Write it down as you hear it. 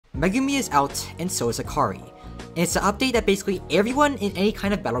Megumi is out, and so is Hikari, and it's the update that basically everyone in any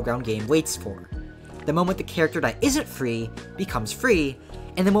kind of battleground game waits for. The moment the character that isn't free becomes free,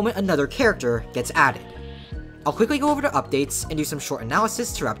 and the moment another character gets added. I'll quickly go over the updates and do some short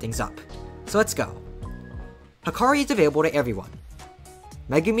analysis to wrap things up. So let's go. Hikari is available to everyone.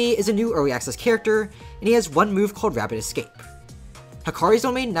 Megumi is a new early access character, and he has one move called Rapid Escape. Hikari's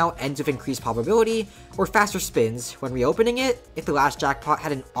domain now ends with increased probability, or faster spins, when reopening it if the last jackpot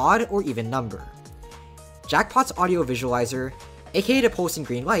had an odd or even number. Jackpot's audio visualizer, aka the pulsing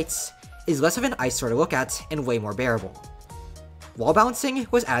green lights, is less of an eyesore to look at and way more bearable. Wall bouncing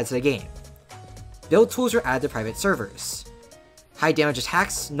was added to the game. Build tools were added to private servers. High damage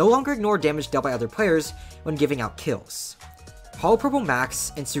attacks no longer ignore damage dealt by other players when giving out kills. Hollow Purple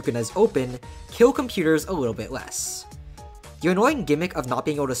Max and Sukuna's Open kill computers a little bit less. The annoying gimmick of not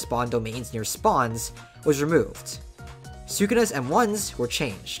being able to spawn domains near spawns was removed. Sukuna's M1s were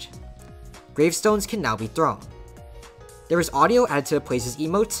changed. Gravestones can now be thrown. There was audio added to the Places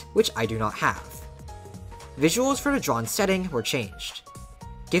emote, which I do not have. Visuals for the drawn setting were changed.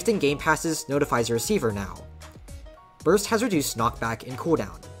 Gifting game passes notifies the receiver now. Burst has reduced knockback and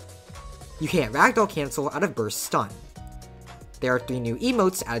cooldown. You can't ragdoll cancel out of Burst Stun. There are 3 new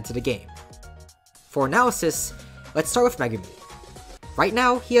emotes added to the game. For analysis, let's start with Megumi. Right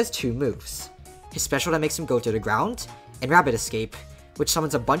now, he has 2 moves. His special that makes him go to the ground, and Rapid Escape, which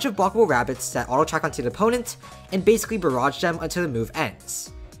summons a bunch of blockable rabbits that auto-track onto the opponent and basically barrage them until the move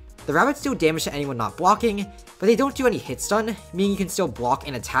ends. The rabbits deal damage to anyone not blocking, but they don't do any hit stun, meaning you can still block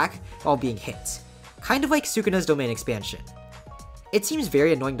and attack while being hit. Kind of like Sukuna's domain expansion. It seems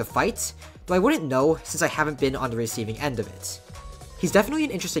very annoying to fight, though I wouldn't know since I haven't been on the receiving end of it. He's definitely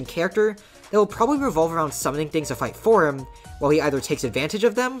an interesting character that will probably revolve around summoning things to fight for him, while he either takes advantage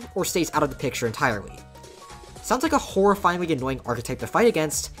of them or stays out of the picture entirely. Sounds like a horrifyingly annoying archetype to fight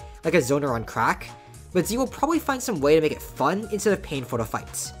against, like a zoner on crack, but Z will probably find some way to make it fun instead of painful to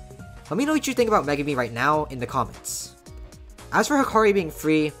fight. Let me know what you think about Megumi right now in the comments. As for Hikari being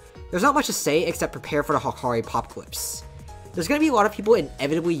free, there's not much to say except prepare for the Hikari pop clips. There's gonna be a lot of people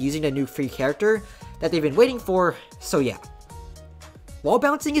inevitably using the new free character that they've been waiting for, so yeah. Wall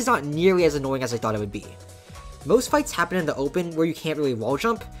bouncing is not nearly as annoying as I thought it would be. Most fights happen in the open where you can't really wall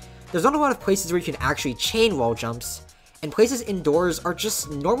jump. There's not a lot of places where you can actually chain wall jumps, and places indoors are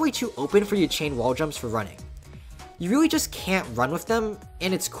just normally too open for you to chain wall jumps for running. You really just can't run with them,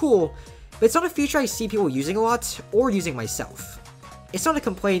 and it's cool, but it's not a feature I see people using a lot, or using myself. It's not a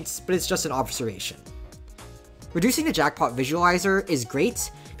complaint, but it's just an observation. Reducing the jackpot visualizer is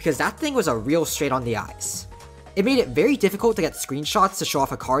great, because that thing was a real straight on the eyes. It made it very difficult to get screenshots to show off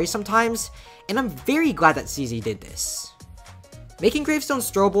Hikari sometimes, and I'm very glad that CZ did this. Making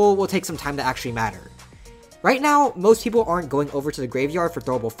gravestones throwable will take some time to actually matter. Right now, most people aren't going over to the graveyard for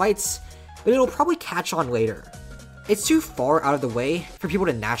throwable fights, but it'll probably catch on later. It's too far out of the way for people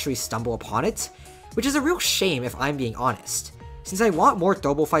to naturally stumble upon it, which is a real shame if I'm being honest, since I want more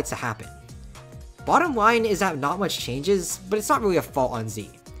throwable fights to happen. Bottom line is that not much changes, but it's not really a fault on Z.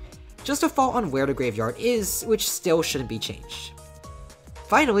 Just a fault on where the graveyard is, which still shouldn't be changed.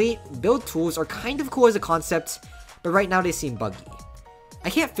 Finally, build tools are kind of cool as a concept, but right now they seem buggy. I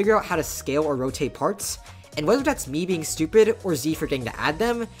can't figure out how to scale or rotate parts, and whether that's me being stupid or Z forgetting to add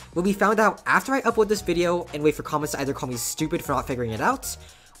them will be found out after I upload this video and wait for comments to either call me stupid for not figuring it out,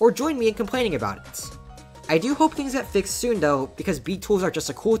 or join me in complaining about it. I do hope things get fixed soon though, because beat tools are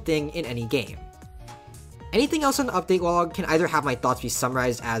just a cool thing in any game. Anything else on the update log can either have my thoughts be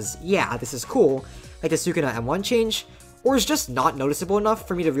summarized as, yeah, this is cool, like the Sukuna M1 change, or is just not noticeable enough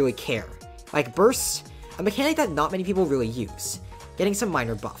for me to really care, like Burst, a mechanic that not many people really use, getting some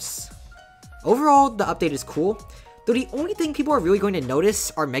minor buffs. Overall, the update is cool, though the only thing people are really going to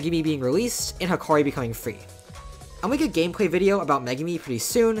notice are Megumi being released and Hikari becoming free. I'll make a gameplay video about Megumi pretty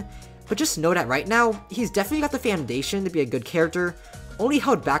soon, but just know that right now, he's definitely got the foundation to be a good character, only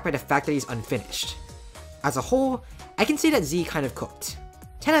held back by the fact that he's unfinished. As a whole, I can say that Z kind of cooked.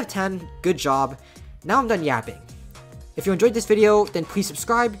 10 out of 10, good job. Now I'm done yapping. If you enjoyed this video, then please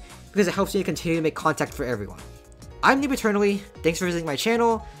subscribe, because it helps me to continue to make content for everyone. I'm Noob Eternally, thanks for visiting my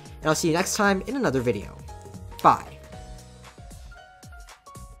channel, and I'll see you next time in another video. Bye.